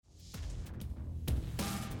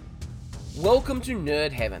Welcome to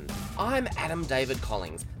Nerd Heaven. I'm Adam David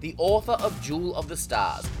Collins, the author of Jewel of the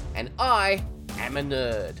Stars, and I am a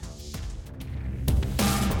nerd.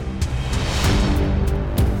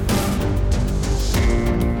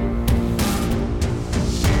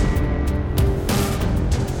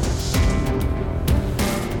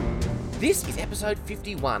 This is episode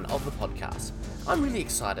 51 of the podcast. I'm really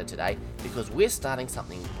excited today because we're starting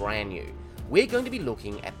something brand new. We're going to be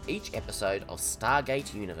looking at each episode of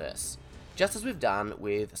Stargate Universe, just as we've done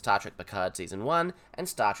with Star Trek Picard Season 1 and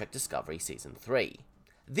Star Trek Discovery Season 3.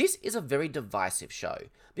 This is a very divisive show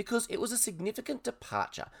because it was a significant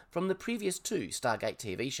departure from the previous two Stargate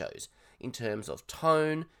TV shows in terms of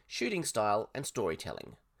tone, shooting style, and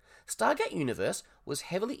storytelling. Stargate Universe was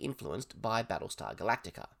heavily influenced by Battlestar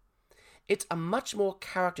Galactica. It's a much more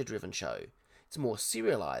character-driven show. It's more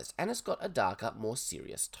serialized, and it's got a darker, more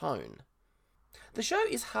serious tone. The show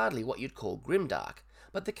is hardly what you'd call grimdark,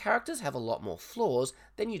 but the characters have a lot more flaws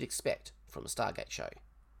than you'd expect from a Stargate show.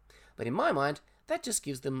 But in my mind, that just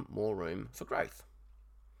gives them more room for growth.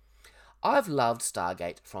 I've loved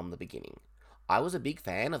Stargate from the beginning. I was a big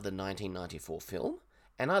fan of the 1994 film,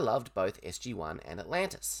 and I loved both SG-1 and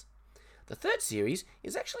Atlantis. The third series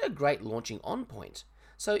is actually a great launching on point,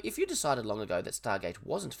 so if you decided long ago that Stargate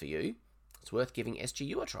wasn't for you, it's worth giving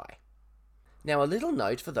SGU a try. Now, a little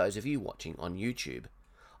note for those of you watching on YouTube.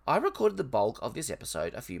 I recorded the bulk of this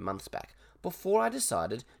episode a few months back, before I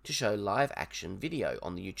decided to show live action video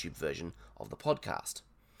on the YouTube version of the podcast.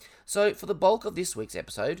 So for the bulk of this week's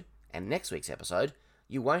episode, and next week's episode,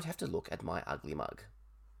 you won't have to look at my ugly mug.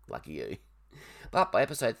 Lucky you. But by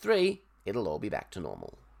episode 3, it'll all be back to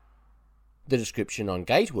normal. The description on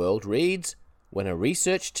Gateworld reads, "When a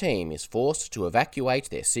research team is forced to evacuate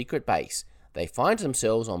their secret base, they find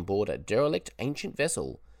themselves on board a derelict ancient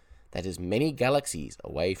vessel that is many galaxies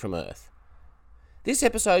away from Earth." This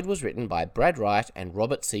episode was written by Brad Wright and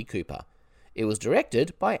Robert C. Cooper. It was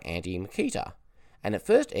directed by Andy Makita, and it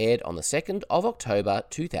first aired on the 2nd of October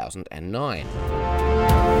 2009.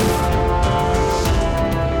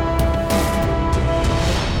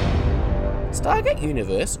 Stargate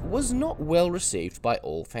Universe was not well received by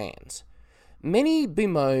all fans. Many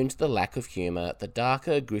bemoaned the lack of humour, the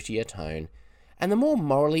darker, grittier tone, and the more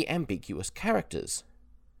morally ambiguous characters.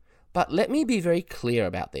 But let me be very clear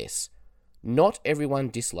about this. Not everyone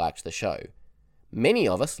disliked the show. Many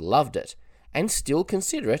of us loved it, and still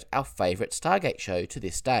consider it our favourite Stargate show to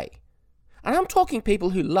this day. And I'm talking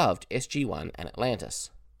people who loved SG-1 and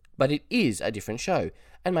Atlantis. But it is a different show,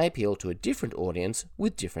 and may appeal to a different audience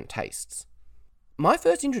with different tastes. My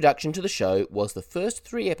first introduction to the show was the first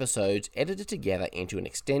 3 episodes edited together into an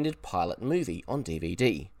extended pilot movie on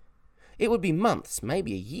DVD. It would be months,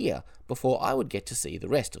 maybe a year, before I would get to see the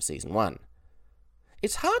rest of Season 1.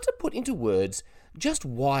 It's hard to put into words just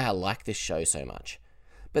why I like this show so much,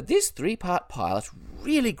 but this 3-part pilot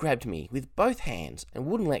really grabbed me with both hands and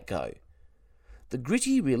wouldn't let go. The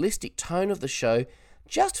gritty, realistic tone of the show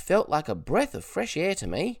just felt like a breath of fresh air to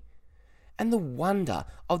me. And the wonder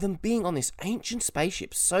of them being on this ancient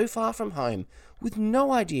spaceship so far from home with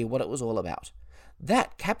no idea what it was all about.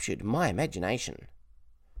 That captured my imagination.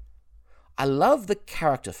 I love the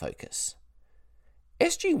character focus.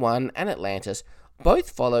 SG-1 and Atlantis both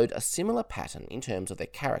followed a similar pattern in terms of their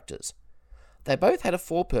characters. They both had a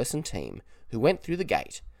 4-person team who went through the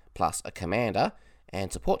gate, plus a commander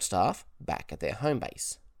and support staff back at their home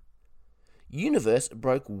base. Universe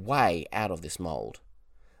broke way out of this mould.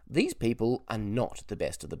 These people are not the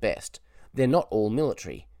best of the best. They're not all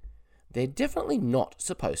military. They're definitely not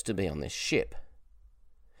supposed to be on this ship.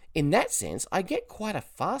 In that sense, I get quite a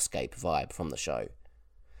Farscape vibe from the show.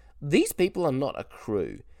 These people are not a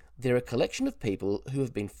crew. They're a collection of people who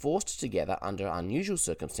have been forced together under unusual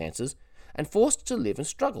circumstances and forced to live and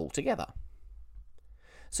struggle together.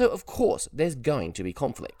 So of course, there's going to be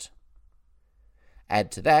conflict.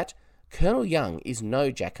 Add to that, Colonel Young is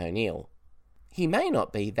no Jack O'Neill. He may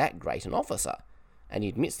not be that great an officer, and he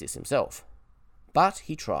admits this himself. But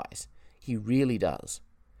he tries. He really does.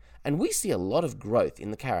 And we see a lot of growth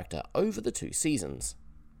in the character over the 2 seasons.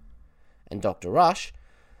 And Dr. Rush,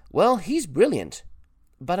 well, he's brilliant,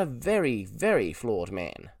 but a very, very flawed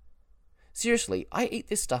man. Seriously, I eat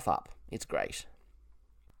this stuff up. It's great.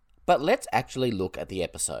 But let's actually look at the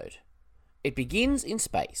episode. It begins in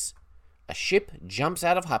space. A ship jumps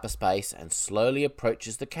out of hyperspace and slowly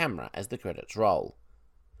approaches the camera as the credits roll.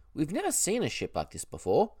 We've never seen a ship like this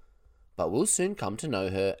before, but we'll soon come to know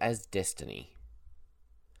her as Destiny.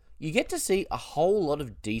 You get to see a whole lot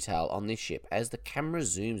of detail on this ship as the camera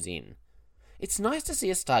zooms in. It's nice to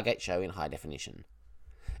see a Stargate show in high definition.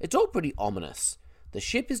 It's all pretty ominous. The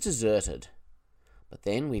ship is deserted. But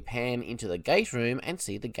then we pan into the gate room and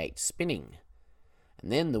see the gate spinning.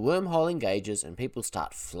 And then the wormhole engages and people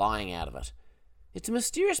start flying out of it. It's a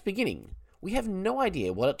mysterious beginning. We have no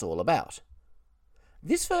idea what it's all about.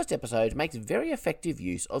 This first episode makes very effective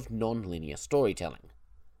use of non-linear storytelling.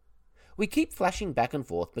 We keep flashing back and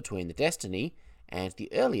forth between the Destiny and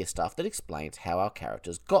the earlier stuff that explains how our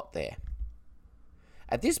characters got there.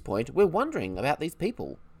 At this point, we're wondering about these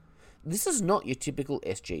people. This is not your typical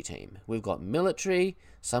SG team. We've got military,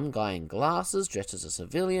 some guy in glasses dressed as a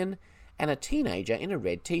civilian, and a teenager in a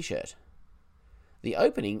red t-shirt. The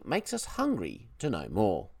opening makes us hungry to know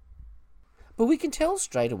more. But we can tell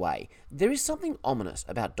straight away there is something ominous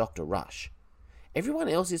about Dr. Rush. Everyone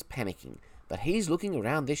else is panicking, but he's looking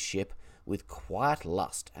around this ship with quiet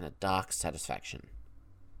lust and a dark satisfaction.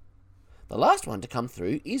 The last one to come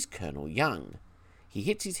through is Colonel Young. He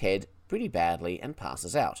hits his head pretty badly and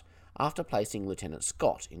passes out, after placing Lieutenant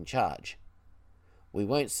Scott in charge. We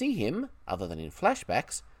won't see him, other than in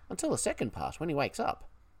flashbacks, until the second part when he wakes up.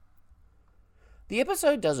 The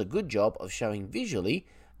episode does a good job of showing visually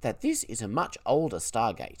that this is a much older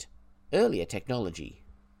Stargate, earlier technology.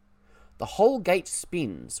 The whole gate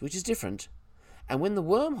spins, which is different, and when the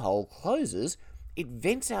wormhole closes, it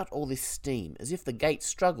vents out all this steam as if the gate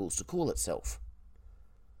struggles to cool itself.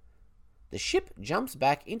 The ship jumps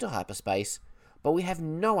back into hyperspace, but we have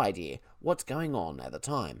no idea what's going on at the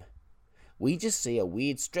time. We just see a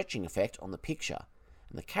weird stretching effect on the picture,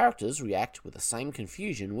 and the characters react with the same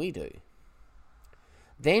confusion we do.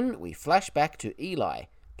 Then we flash back to Eli,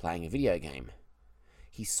 playing a video game.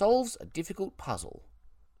 He solves a difficult puzzle,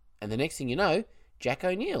 and the next thing you know, Jack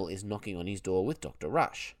O'Neill is knocking on his door with Dr.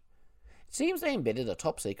 Rush. It seems they embedded a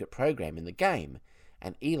top-secret program in the game,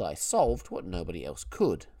 and Eli solved what nobody else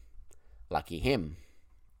could. Lucky him.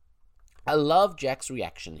 I love Jack's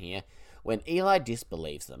reaction here when Eli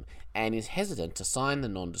disbelieves them and is hesitant to sign the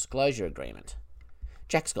non-disclosure agreement.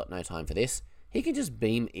 Jack's got no time for this. He can just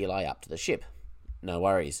beam Eli up to the ship. No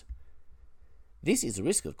worries. This is a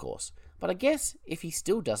risk, of course, but I guess if he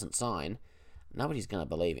still doesn't sign, nobody's going to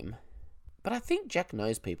believe him. But I think Jack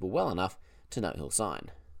knows people well enough to know he'll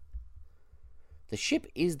sign. The ship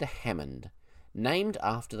is the Hammond, named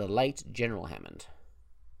after the late General Hammond.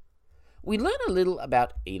 We learn a little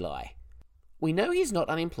about Eli. We know he's not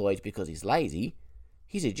unemployed because he's lazy.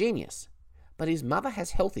 He's a genius, but his mother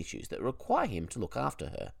has health issues that require him to look after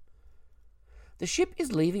her. The ship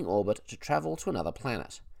is leaving orbit to travel to another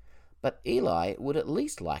planet, but Eli would at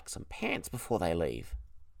least like some pants before they leave.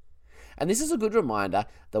 And this is a good reminder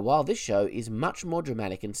that while this show is much more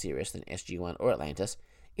dramatic and serious than SG-1 or Atlantis,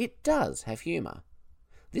 it does have humour.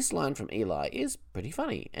 This line from Eli is pretty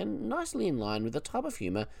funny and nicely in line with the type of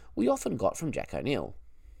humour we often got from Jack O'Neill.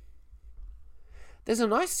 There's a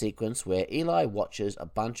nice sequence where Eli watches a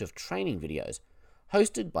bunch of training videos,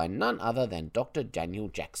 hosted by none other than Dr. Daniel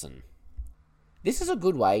Jackson. This is a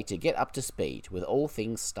good way to get up to speed with all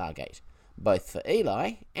things Stargate, both for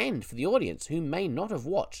Eli and for the audience who may not have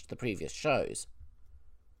watched the previous shows.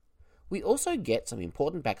 We also get some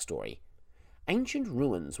important backstory. Ancient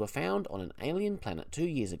ruins were found on an alien planet 2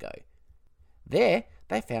 years ago. There,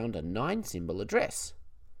 they found a 9-symbol address.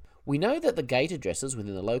 We know that the gate addresses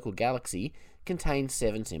within the local galaxy contain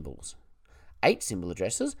 7 symbols. 8-symbol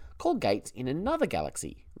addresses call gates in another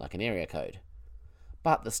galaxy, like an area code.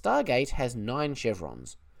 But the Stargate has 9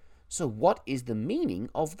 chevrons. So what is the meaning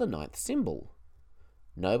of the 9th symbol?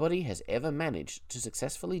 Nobody has ever managed to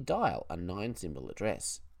successfully dial a 9-symbol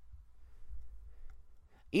address.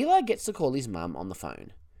 Eli gets to call his mum on the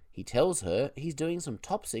phone. He tells her he's doing some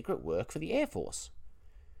top-secret work for the Air Force.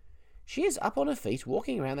 She is up on her feet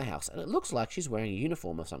walking around the house, and it looks like she's wearing a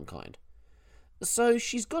uniform of some kind. So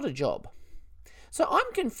she's got a job. So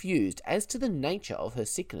I'm confused as to the nature of her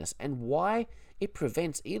sickness and why it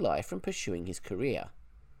prevents Eli from pursuing his career.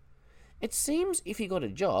 It seems if he got a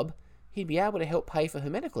job, he'd be able to help pay for her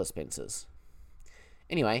medical expenses.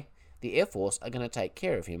 Anyway, the Air Force are going to take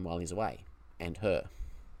care of him while he's away, and her.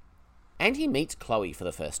 And he meets Chloe for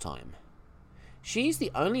the first time. She's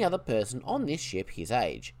the only other person on this ship his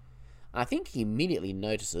age, and I think he immediately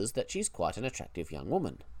notices that she's quite an attractive young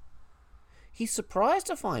woman. He's surprised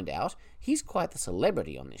to find out he's quite the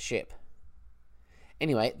celebrity on this ship.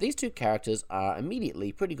 Anyway, these two characters are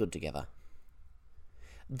immediately pretty good together.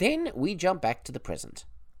 Then we jump back to the present.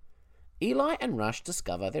 Eli and Rush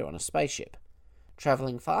discover they're on a spaceship,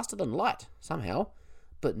 travelling faster than light somehow,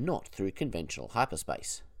 but not through conventional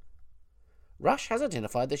hyperspace. Rush has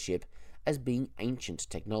identified the ship as being ancient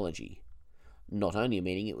technology, not only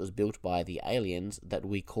meaning it was built by the aliens that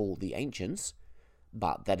we call the Ancients,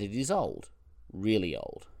 but that it is old, really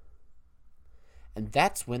old. and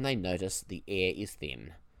that's when they notice the air is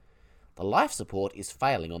thin. The life support is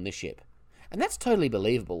failing on this ship, and that's totally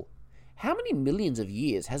believable. How many millions of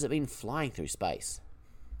years has it been flying through space?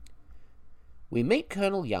 We meet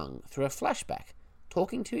Colonel Young through a flashback,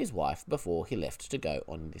 talking to his wife before he left to go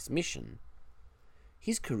on this mission.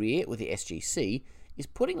 His career with the SGC is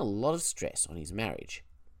putting a lot of stress on his marriage.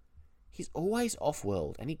 He's always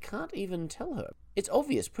off-world and he can't even tell her. It's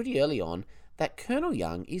obvious pretty early on that Colonel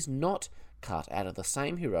Young is not cut out of the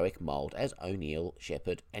same heroic mould as O'Neill,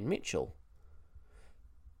 Shepard and Mitchell.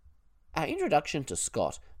 Our introduction to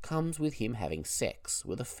Scott comes with him having sex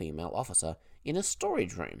with a female officer in a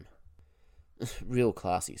storage room. Real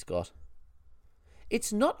classy, Scott.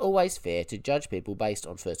 It's not always fair to judge people based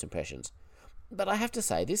on first impressions, but I have to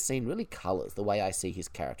say this scene really colours the way I see his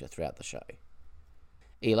character throughout the show.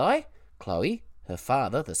 Eli, Chloe, her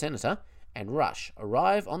father, the senator, and Rush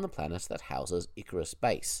arrive on the planet that houses Icarus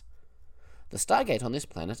Base. The Stargate on this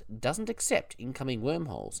planet doesn't accept incoming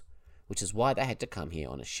wormholes, which is why they had to come here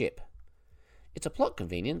on a ship. It's a plot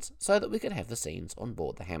convenience so that we could have the scenes on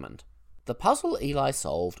board the Hammond. The puzzle Eli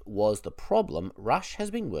solved was the problem Rush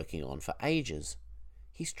has been working on for ages.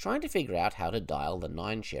 He's trying to figure out how to dial the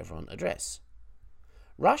 9 chevron address.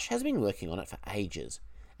 Rush has been working on it for ages,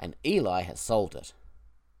 and Eli has solved it.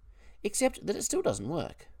 Except that it still doesn't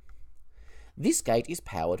work. This gate is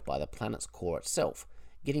powered by the planet's core itself.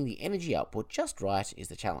 Getting the energy output just right is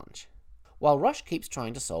the challenge. While Rush keeps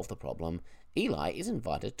trying to solve the problem, Eli is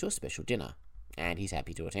invited to a special dinner, and he's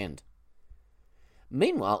happy to attend.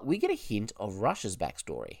 Meanwhile, we get a hint of Rush's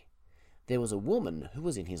backstory. There was a woman who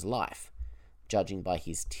was in his life. Judging by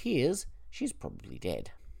his tears, she's probably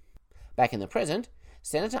dead. Back in the present,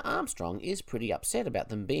 Senator Armstrong is pretty upset about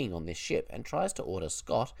them being on this ship and tries to order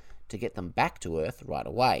Scott to get them back to Earth right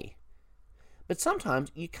away. But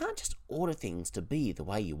sometimes you can't just order things to be the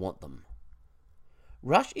way you want them.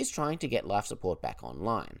 Rush is trying to get life support back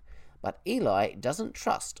online, but Eli doesn't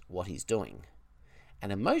trust what he's doing,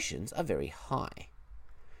 and emotions are very high.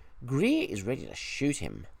 Greer is ready to shoot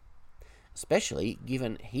him, especially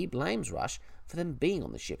given he blames Rush for them being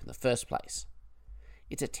on the ship in the first place.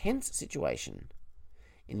 It's a tense situation.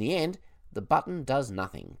 In the end, the button does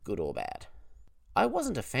nothing, good or bad. I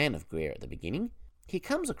wasn't a fan of Greer at the beginning. He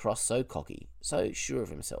comes across so cocky, so sure of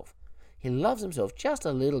himself. He loves himself just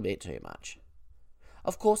a little bit too much.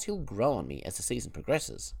 Of course, he'll grow on me as the season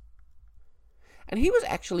progresses. And he was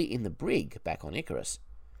actually in the brig back on Icarus.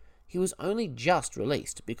 He was only just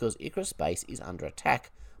released because Icarus Base is under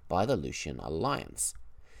attack by the Lucian Alliance.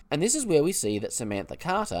 And this is where we see that Samantha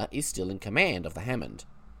Carter is still in command of the Hammond.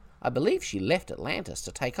 I believe she left Atlantis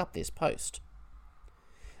to take up this post.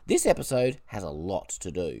 This episode has a lot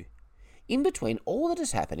to do. In between all that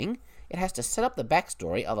is happening, it has to set up the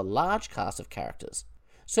backstory of a large cast of characters.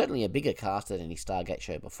 Certainly a bigger cast than any Stargate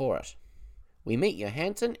show before it. We meet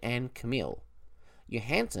Johansson and Camille.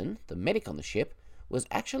 Johansson, the medic on the ship, was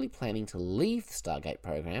actually planning to leave the Stargate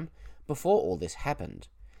program before all this happened,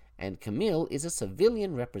 and Camille is a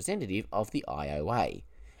civilian representative of the IOA,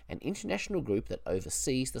 an international group that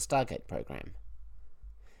oversees the Stargate program.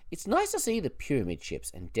 It's nice to see the Pyramid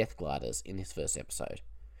ships and Death Gliders in this first episode.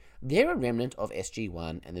 They're a remnant of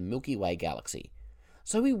SG-1 and the Milky Way galaxy,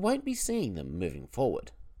 so we won't be seeing them moving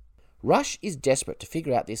forward. Rush is desperate to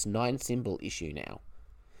figure out this 9-symbol issue now.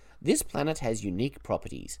 This planet has unique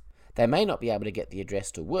properties. They may not be able to get the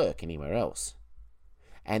address to work anywhere else.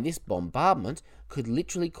 And this bombardment could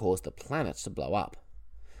literally cause the planet to blow up.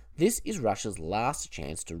 This is Rush's last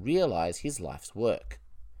chance to realize his life's work.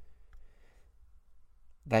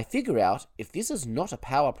 They figure out if this is not a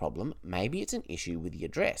power problem, maybe it's an issue with the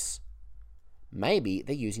address. Maybe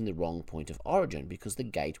they're using the wrong point of origin because the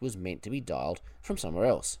gate was meant to be dialed from somewhere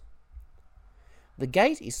else. The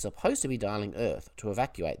gate is supposed to be dialing Earth to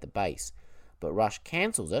evacuate the base, but Rush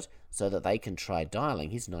cancels it so that they can try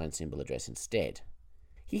dialing his 9-symbol address instead.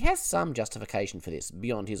 He has some justification for this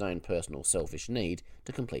beyond his own personal selfish need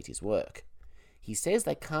to complete his work. He says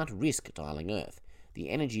they can't risk dialing Earth. The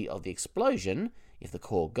energy of the explosion, if the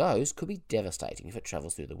core goes, could be devastating if it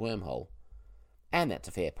travels through the wormhole. And that's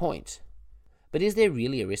a fair point. But is there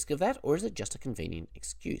really a risk of that, or is it just a convenient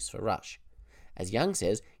excuse for Rush? As Young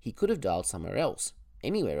says, he could have dialed somewhere else,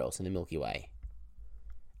 anywhere else in the Milky Way.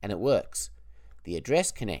 And it works. The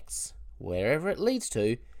address connects. Wherever it leads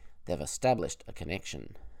to, they've established a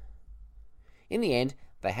connection. In the end,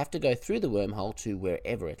 they have to go through the wormhole to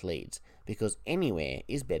wherever it leads, because anywhere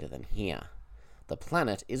is better than here. The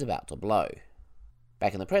planet is about to blow.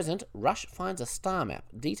 Back in the present, Rush finds a star map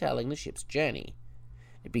detailing the ship's journey.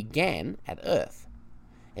 It began at Earth.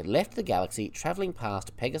 It left the galaxy travelling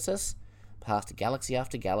past Pegasus, past galaxy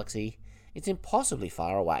after galaxy, It's impossibly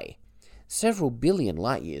far away, several billion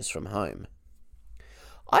light years from home.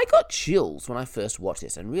 I got chills when I first watched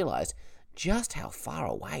this and realised just how far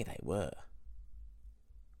away they were.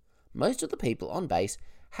 Most of the people on base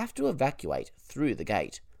have to evacuate through the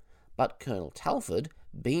gate, but Colonel Talford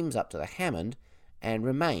beams up to the Hammond and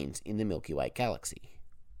remains in the Milky Way galaxy.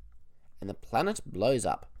 And the planet blows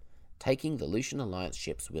up, taking the Lucian Alliance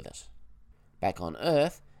ships with it. Back on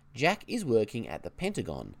Earth, Jack is working at the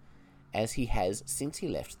Pentagon, as he has since he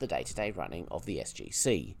left the day-to-day running of the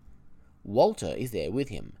SGC. Walter is there with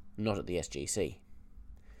him, not at the SGC.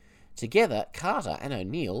 Together, Carter and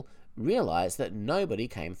O'Neill realise that nobody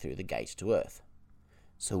came through the gate to Earth.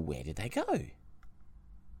 So where did they go?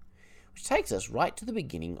 Which takes us right to the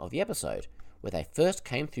beginning of the episode, where they first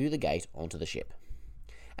came through the gate onto the ship.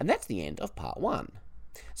 And that's the end of part 1.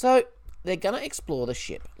 So, they're going to explore the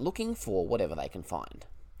ship, looking for whatever they can find.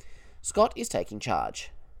 Scott is taking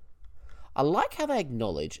charge. I like how they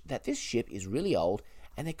acknowledge that this ship is really old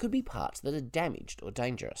and there could be parts that are damaged or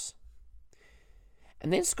dangerous.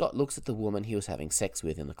 And then Scott looks at the woman he was having sex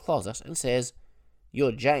with in the closet and says,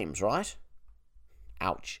 "You're James, right?"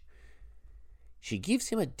 Ouch. She gives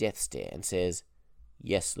him a death stare and says,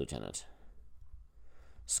 "Yes, Lieutenant."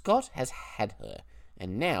 Scott has had her,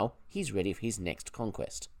 and now he's ready for his next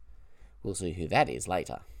conquest. We'll see who that is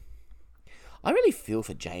later. I really feel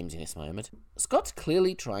for James in this moment. Scott's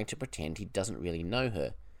clearly trying to pretend he doesn't really know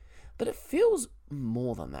her, but it feels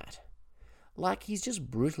more than that. Like he's just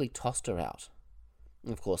brutally tossed her out.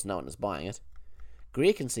 Of course, no one is buying it.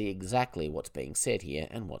 Greer can see exactly what's being said here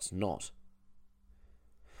and what's not.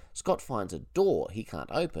 Scott finds a door he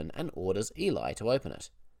can't open and orders Eli to open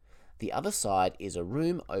it. The other side is a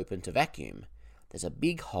room open to vacuum. There's a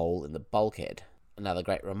big hole in the bulkhead. Another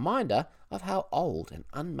great reminder of how old and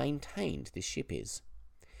unmaintained this ship is.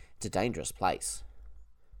 It's a dangerous place.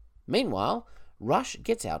 Meanwhile, Rush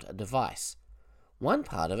gets out a device. One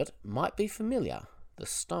part of it might be familiar, the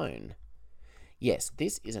stone. Yes,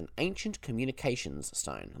 this is an ancient communications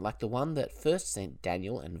stone, like the one that first sent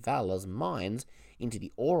Daniel and Vala's minds into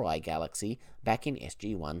the Ori galaxy back in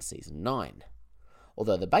SG-1 Season 9.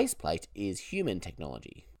 Although the base plate is human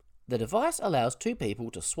technology. The device allows two people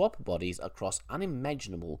to swap bodies across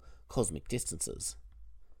unimaginable cosmic distances.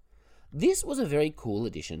 This was a very cool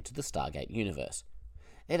addition to the Stargate universe.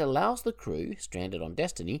 It allows the crew, stranded on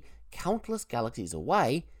Destiny, countless galaxies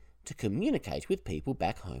away, to communicate with people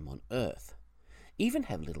back home on Earth. Even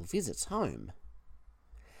have little visits home.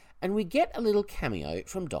 And we get a little cameo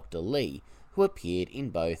from Dr. Lee, who appeared in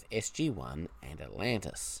both SG-1 and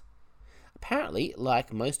Atlantis. Apparently,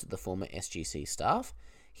 like most of the former SGC staff,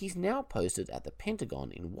 he's now posted at the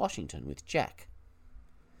Pentagon in Washington with Jack.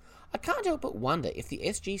 I can't help but wonder if the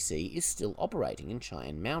SGC is still operating in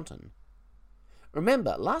Cheyenne Mountain.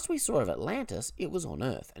 Remember, last we saw of Atlantis, it was on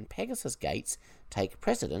Earth, and Pegasus gates take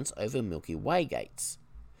precedence over Milky Way gates,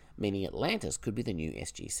 meaning Atlantis could be the new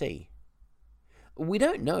SGC. We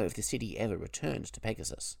don't know if the city ever returned to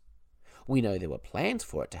Pegasus. We know there were plans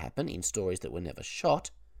for it to happen in stories that were never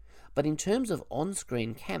shot, but in terms of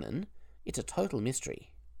on-screen canon, it's a total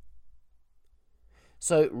mystery.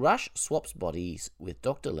 So Rush swaps bodies with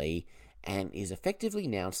Dr. Lee and is effectively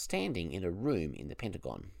now standing in a room in the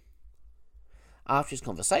Pentagon. After his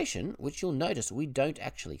conversation, which you'll notice we don't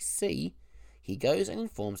actually see, he goes and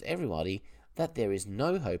informs everybody that there is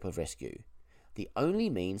no hope of rescue. The only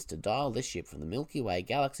means to dial this ship from the Milky Way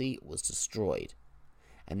galaxy was destroyed.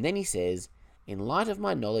 And then he says, "In light of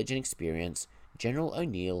my knowledge and experience, General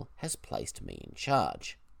O'Neill has placed me in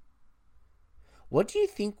charge." What do you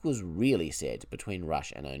think was really said between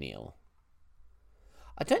Rush and O'Neill?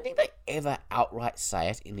 I don't think they ever outright say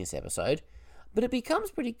it in this episode, but it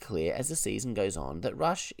becomes pretty clear as the season goes on that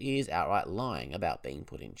Rush is outright lying about being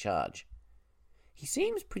put in charge. He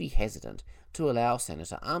seems pretty hesitant to allow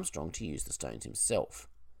Senator Armstrong to use the stones himself,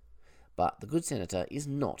 but the good senator is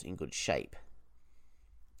not in good shape.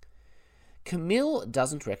 Camille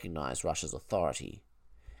doesn't recognise Rush's authority.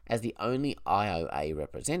 As the only IOA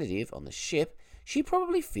representative on the ship, she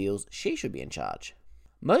probably feels she should be in charge.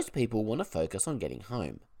 Most people want to focus on getting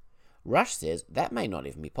home. Rush says that may not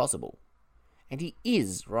even be possible. And he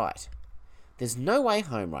is right. There's no way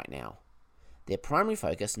home right now. Their primary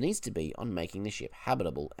focus needs to be on making the ship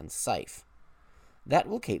habitable and safe. That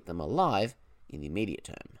will keep them alive in the immediate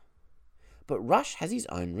term. But Rush has his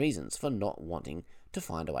own reasons for not wanting to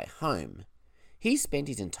find a way home. He's spent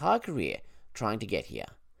his entire career trying to get here.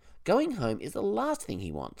 Going home is the last thing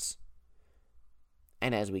he wants.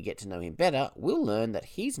 And as we get to know him better, we'll learn that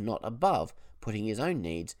he's not above putting his own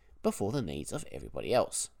needs before the needs of everybody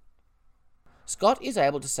else. Scott is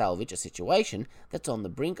able to salvage a situation that's on the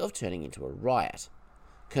brink of turning into a riot.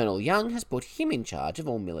 Colonel Young has put him in charge of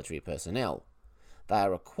all military personnel. They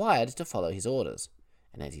are required to follow his orders,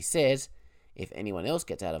 and as he says, if anyone else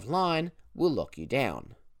gets out of line, we'll lock you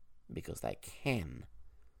down. Because they can.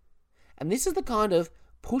 And this is the kind of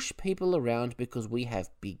push people around because we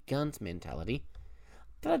have big guns mentality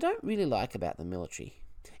that I don't really like about the military.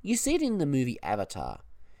 You see it in the movie Avatar,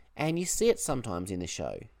 and you see it sometimes in the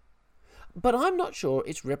show. But I'm not sure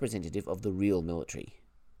it's representative of the real military.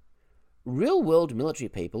 Real-world military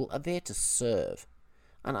people are there to serve,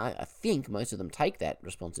 and I think most of them take that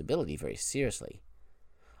responsibility very seriously.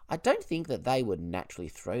 I don't think that they would naturally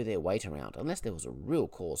throw their weight around unless there was a real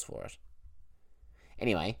cause for it.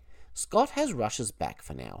 Anyway, Scott has Rush's back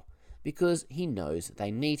for now, because he knows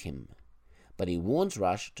they need him, but he warns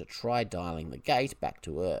Rush to try dialing the gate back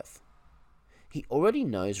to Earth. He already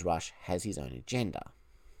knows Rush has his own agenda.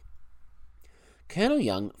 Colonel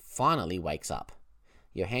Young finally wakes up.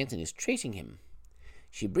 Johansson is treating him.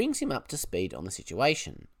 She brings him up to speed on the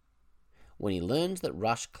situation. When he learns that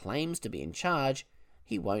Rush claims to be in charge,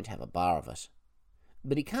 he won't have a bar of it.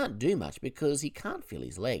 But he can't do much because he can't feel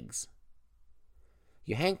his legs.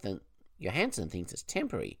 Johansson thinks it's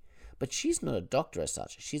temporary, but she's not a doctor as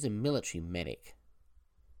such, she's a military medic.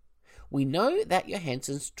 We know that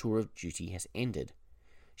Johansson's tour of duty has ended.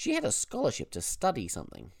 She had a scholarship to study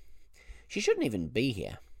something. She shouldn't even be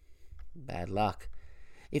here. Bad luck.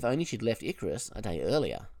 If only she'd left Icarus a day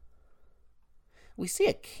earlier. We see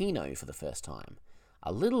a Kino for the first time,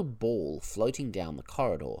 a little ball floating down the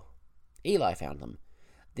corridor. Eli found them.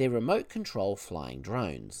 They're remote control flying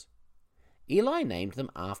drones. Eli named them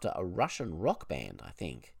after a Russian rock band, I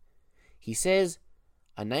think. He says,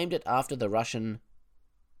 I named it after the Russian,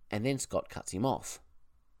 and then Scott cuts him off.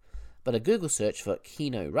 But a Google search for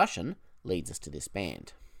Kino Russian leads us to this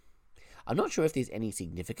band. I'm not sure if there's any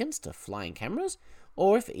significance to flying cameras,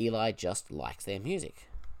 or if Eli just likes their music.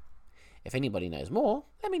 If anybody knows more,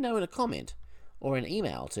 let me know in a comment, or an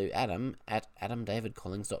email to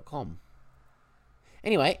adam@adamdavidcollins.com.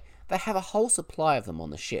 Anyway, they have a whole supply of them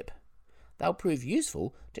on the ship. They'll prove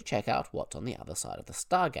useful to check out what's on the other side of the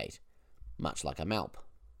Stargate, much like a MALP.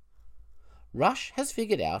 Rush has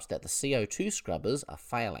figured out that the CO2 scrubbers are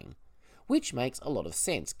failing, which makes a lot of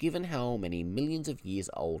sense given how many millions of years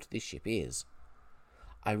old this ship is.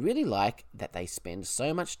 I really like that they spend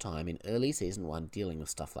so much time in early Season 1 dealing with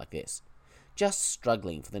stuff like this, just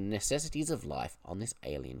struggling for the necessities of life on this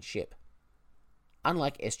alien ship.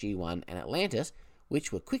 Unlike SG-1 and Atlantis,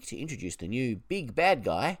 which were quick to introduce the new big bad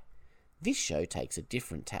guy, this show takes a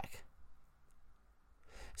different tack.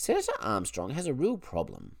 Senator Armstrong has a real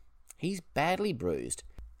problem. He's badly bruised,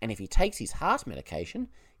 and if he takes his heart medication,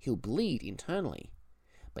 he'll bleed internally.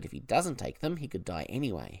 But if he doesn't take them, he could die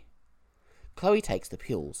anyway. Chloe takes the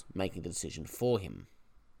pills, making the decision for him.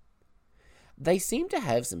 They seem to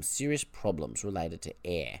have some serious problems related to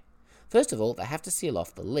air. First of all, they have to seal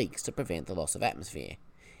off the leaks to prevent the loss of atmosphere.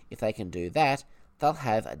 If they can do that, they'll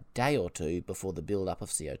have a day or two before the build-up of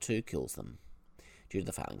CO2 kills them, due to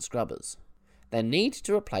the failing scrubbers. They need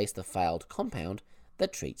to replace the failed compound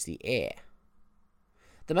that treats the air.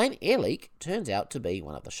 The main air leak turns out to be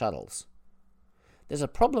one of the shuttles. There's a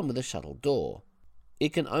problem with the shuttle door.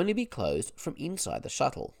 It can only be closed from inside the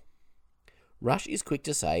shuttle. Rush is quick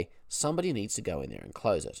to say somebody needs to go in there and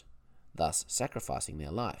close it, thus sacrificing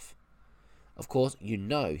their life. Of course, you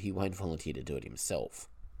know he won't volunteer to do it himself.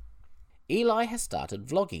 Eli has started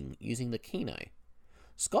vlogging using the Kino.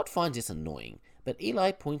 Scott finds this annoying, but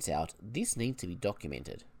Eli points out this needs to be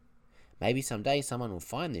documented. Maybe someday someone will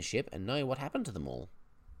find this ship and know what happened to them all.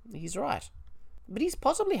 He's right. But he's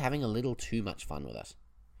possibly having a little too much fun with it.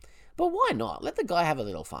 But why not? Let the guy have a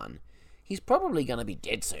little fun. He's probably going to be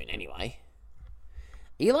dead soon anyway.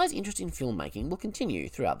 Eli's interest in filmmaking will continue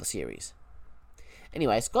throughout the series.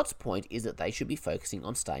 Anyway, Scott's point is that they should be focusing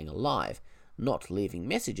on staying alive, not leaving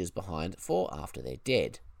messages behind for after they're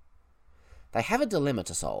dead. They have a dilemma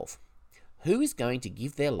to solve. Who is going to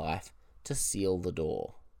give their life to seal the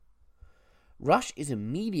door? Rush is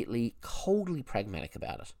immediately coldly pragmatic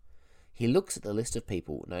about it. He looks at the list of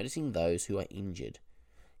people, noticing those who are injured.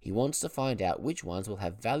 He wants to find out which ones will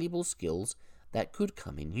have valuable skills that could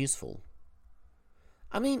come in useful.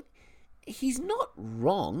 I mean, he's not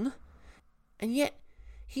wrong, and yet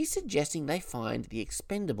he's suggesting they find the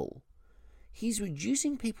expendable. He's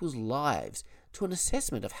reducing people's lives to an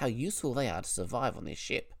assessment of how useful they are to survive on this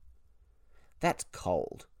ship. That's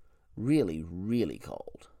cold. Really, really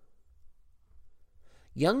cold.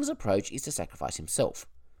 Young's approach is to sacrifice himself.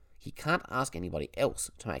 He can't ask anybody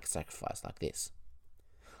else to make a sacrifice like this.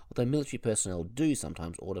 although military personnel do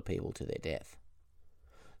sometimes order people to their death.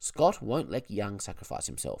 Scott won't let Young sacrifice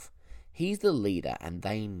himself. He's the leader and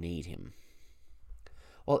they need him.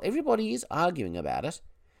 While everybody is arguing about it,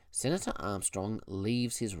 Senator Armstrong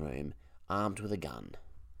leaves his room armed with a gun.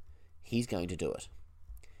 He's going to do it.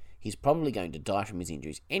 He's probably going to die from his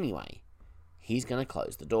injuries anyway. He's going to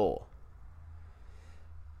close the door.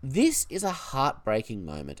 This is a heartbreaking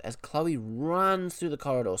moment as Chloe runs through the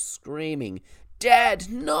corridor screaming, "Dad,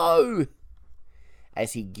 no!"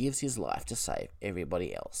 as he gives his life to save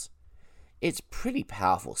everybody else. It's pretty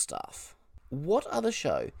powerful stuff. What other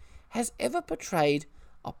show has ever portrayed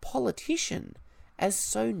a politician as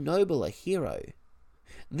so noble a hero?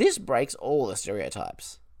 This breaks all the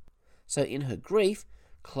stereotypes. So in her grief,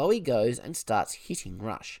 Chloe goes and starts hitting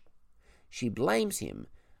Rush. She blames him,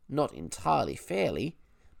 not entirely fairly,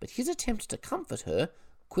 but his attempt to comfort her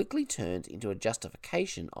quickly turns into a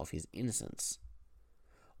justification of his innocence.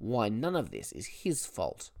 Why none of this is his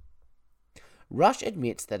fault. Rush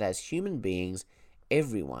admits that as human beings,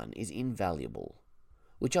 everyone is invaluable,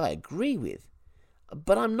 which I agree with,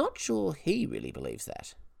 but I'm not sure he really believes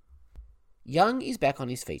that. Young is back on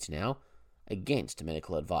his feet now, against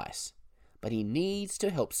medical advice, but he needs to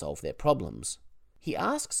help solve their problems. He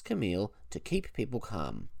asks Camille to keep people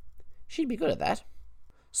calm. She'd be good at that.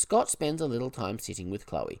 Scott spends a little time sitting with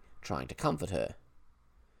Chloe, trying to comfort her.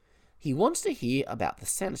 He wants to hear about the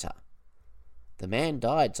senator. "The man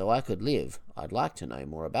died so I could live. I'd like to know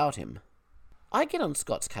more about him." I get on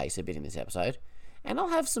Scott's case a bit in this episode, and I'll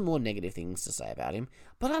have some more negative things to say about him,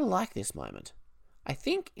 but I like this moment. I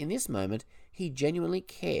think in this moment he genuinely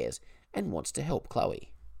cares and wants to help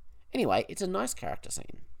Chloe. Anyway, it's a nice character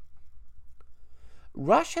scene.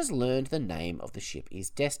 Rush has learned the name of the ship is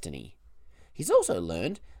Destiny. He's also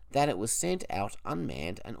learned that it was sent out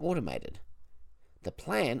unmanned and automated. The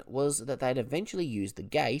plan was that they'd eventually use the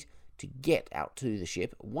gate to get out to the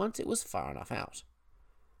ship once it was far enough out.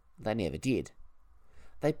 They never did.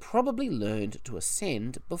 They probably learned to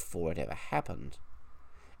ascend before it ever happened.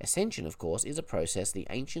 Ascension, of course, is a process the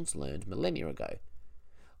ancients learned millennia ago,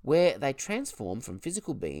 where they transform from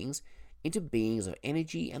physical beings into beings of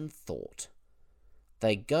energy and thought.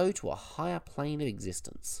 They go to a higher plane of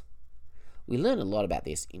existence. We learn a lot about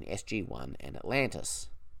this in SG-1 and Atlantis.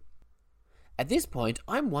 At this point,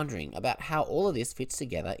 I'm wondering about how all of this fits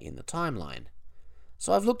together in the timeline.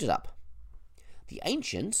 So I've looked it up. The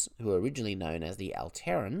Ancients, who were originally known as the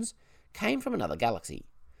Alterans, came from another galaxy.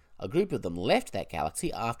 A group of them left that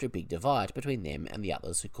galaxy after a big divide between them and the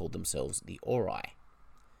others who called themselves the Ori.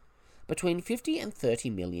 Between 50 and 30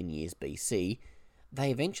 million years BC,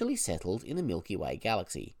 they eventually settled in the Milky Way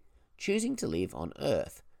galaxy, choosing to live on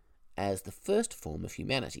Earth as the first form of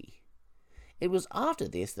humanity. It was after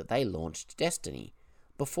this that they launched Destiny,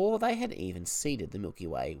 before they had even seeded the Milky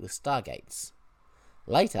Way with stargates.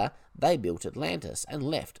 Later, they built Atlantis and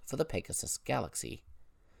left for the Pegasus galaxy.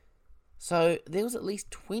 So there was at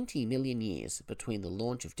least 20 million years between the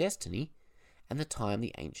launch of Destiny and the time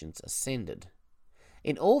the Ancients ascended.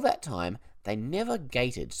 In all that time, they never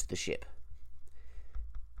gated to the ship.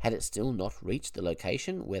 Had it still not reached the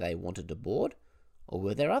location where they wanted to board, or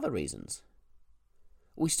were there other reasons?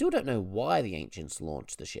 We still don't know why the Ancients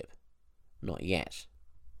launched the ship. Not yet.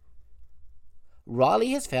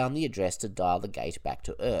 Riley has found the address to dial the gate back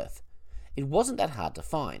to Earth. It wasn't that hard to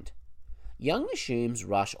find. Young assumes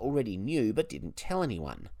Rush already knew but didn't tell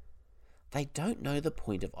anyone. They don't know the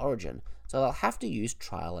point of origin, so they'll have to use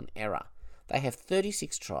trial and error. They have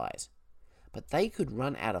 36 tries, but they could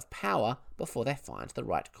run out of power before they find the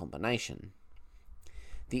right combination.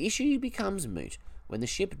 The issue becomes moot when the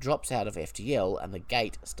ship drops out of FTL and the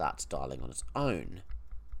gate starts dialing on its own.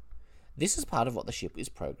 This is part of what the ship is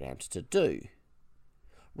programmed to do.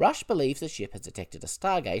 Rush believes the ship has detected a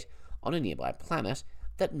stargate on a nearby planet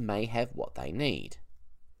that may have what they need.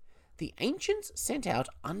 The Ancients sent out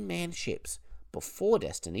unmanned ships before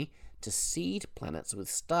Destiny to seed planets with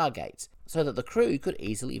stargates so that the crew could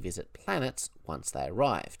easily visit planets once they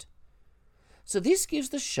arrived. So this gives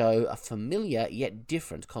the show a familiar yet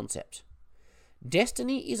different concept.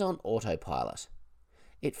 Destiny is on autopilot.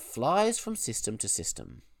 It flies from system to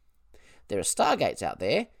system. There are stargates out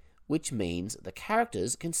there, which means the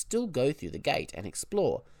characters can still go through the gate and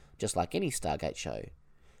explore, just like any Stargate show.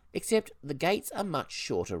 Except the gates are much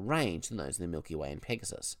shorter range than those in the Milky Way and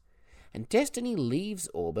Pegasus, and Destiny leaves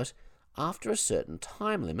orbit after a certain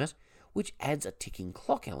time limit, which adds a ticking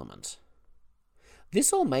clock element.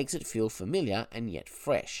 This all makes it feel familiar and yet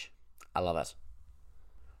fresh. I love it.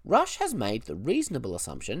 Rush has made the reasonable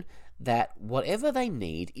assumption that whatever they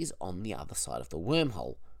need is on the other side of the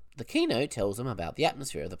wormhole. The keynote tells them about the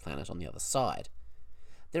atmosphere of the planet on the other side.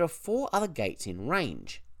 there are 4 other gates in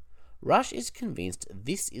range. Rush is convinced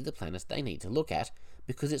this is the planet they need to look at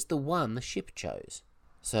because it's the one the ship chose.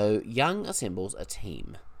 So Young assembles a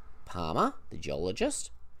team. Palmer, the geologist,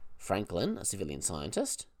 Franklin, a civilian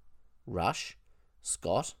scientist, Rush,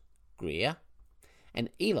 Scott, Greer, and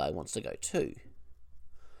Eli wants to go too.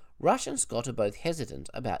 Rush and Scott are both hesitant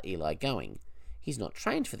about Eli going. He's not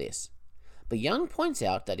trained for this. But Young points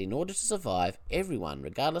out that in order to survive, everyone,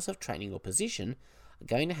 regardless of training or position, are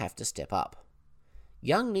going to have to step up.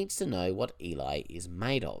 Young needs to know what Eli is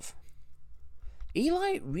made of.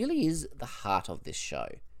 Eli really is the heart of this show.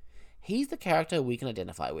 He's the character we can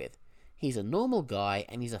identify with. He's a normal guy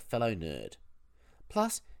and he's a fellow nerd.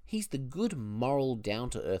 Plus, he's the good, moral,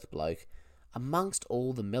 down-to-earth bloke amongst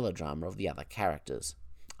all the melodrama of the other characters.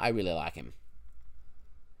 I really like him.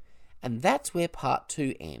 And that's where part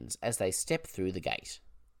 2 ends, as they step through the gate.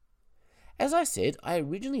 As I said, I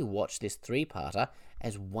originally watched this 3-parter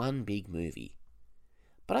as one big movie.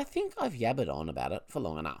 But I think I've yabbered on about it for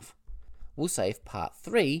long enough. We'll save part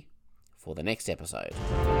 3 for the next episode.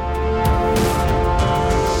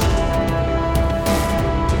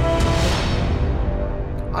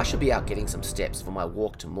 I should be out getting some steps for my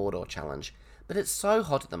Walk to Mordor challenge, but it's so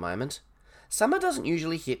hot at the moment. Summer doesn't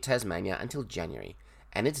usually hit Tasmania until January,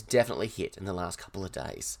 and it's definitely hit in the last couple of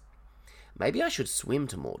days. Maybe I should swim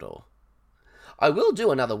to Mordor. I will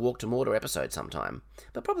do another Walk to Mordor episode sometime,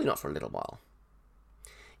 but probably not for a little while.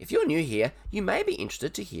 If you're new here, you may be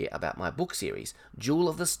interested to hear about my book series, Jewel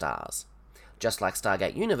of the Stars. Just like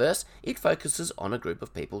Stargate Universe, it focuses on a group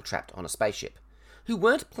of people trapped on a spaceship, who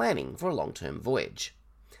weren't planning for a long-term voyage.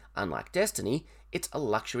 Unlike Destiny, it's a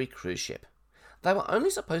luxury cruise ship. They were only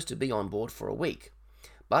supposed to be on board for a week,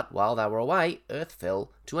 but while they were away, Earth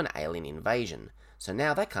fell to an alien invasion, so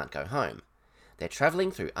now they can't go home. They're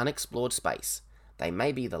travelling through unexplored space. They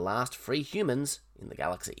may be the last free humans in the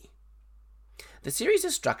galaxy. The series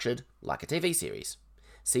is structured like a TV series.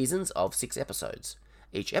 Seasons of 6 episodes.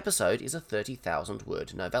 Each episode is a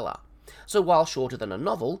 30,000-word novella, so while shorter than a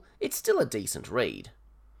novel, it's still a decent read.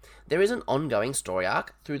 There is an ongoing story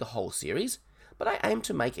arc through the whole series, but I aim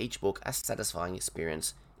to make each book a satisfying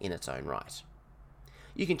experience in its own right.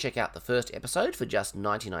 You can check out the first episode for just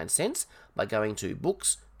 99 cents by going to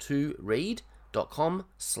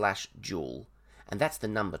books2read.com/jewel, and that's the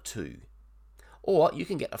number 2. Or you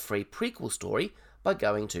can get a free prequel story by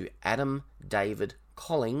going to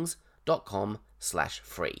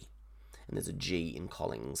adamdavidcollins.com/free. And there's a G in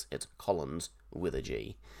Collins. It's Collins with a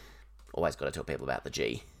G. Always got to tell people about the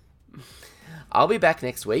G. I'll be back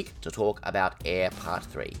next week to talk about Air Part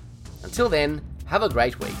 3. Until then, have a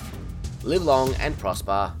great week. Live long and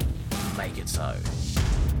prosper. Make it so.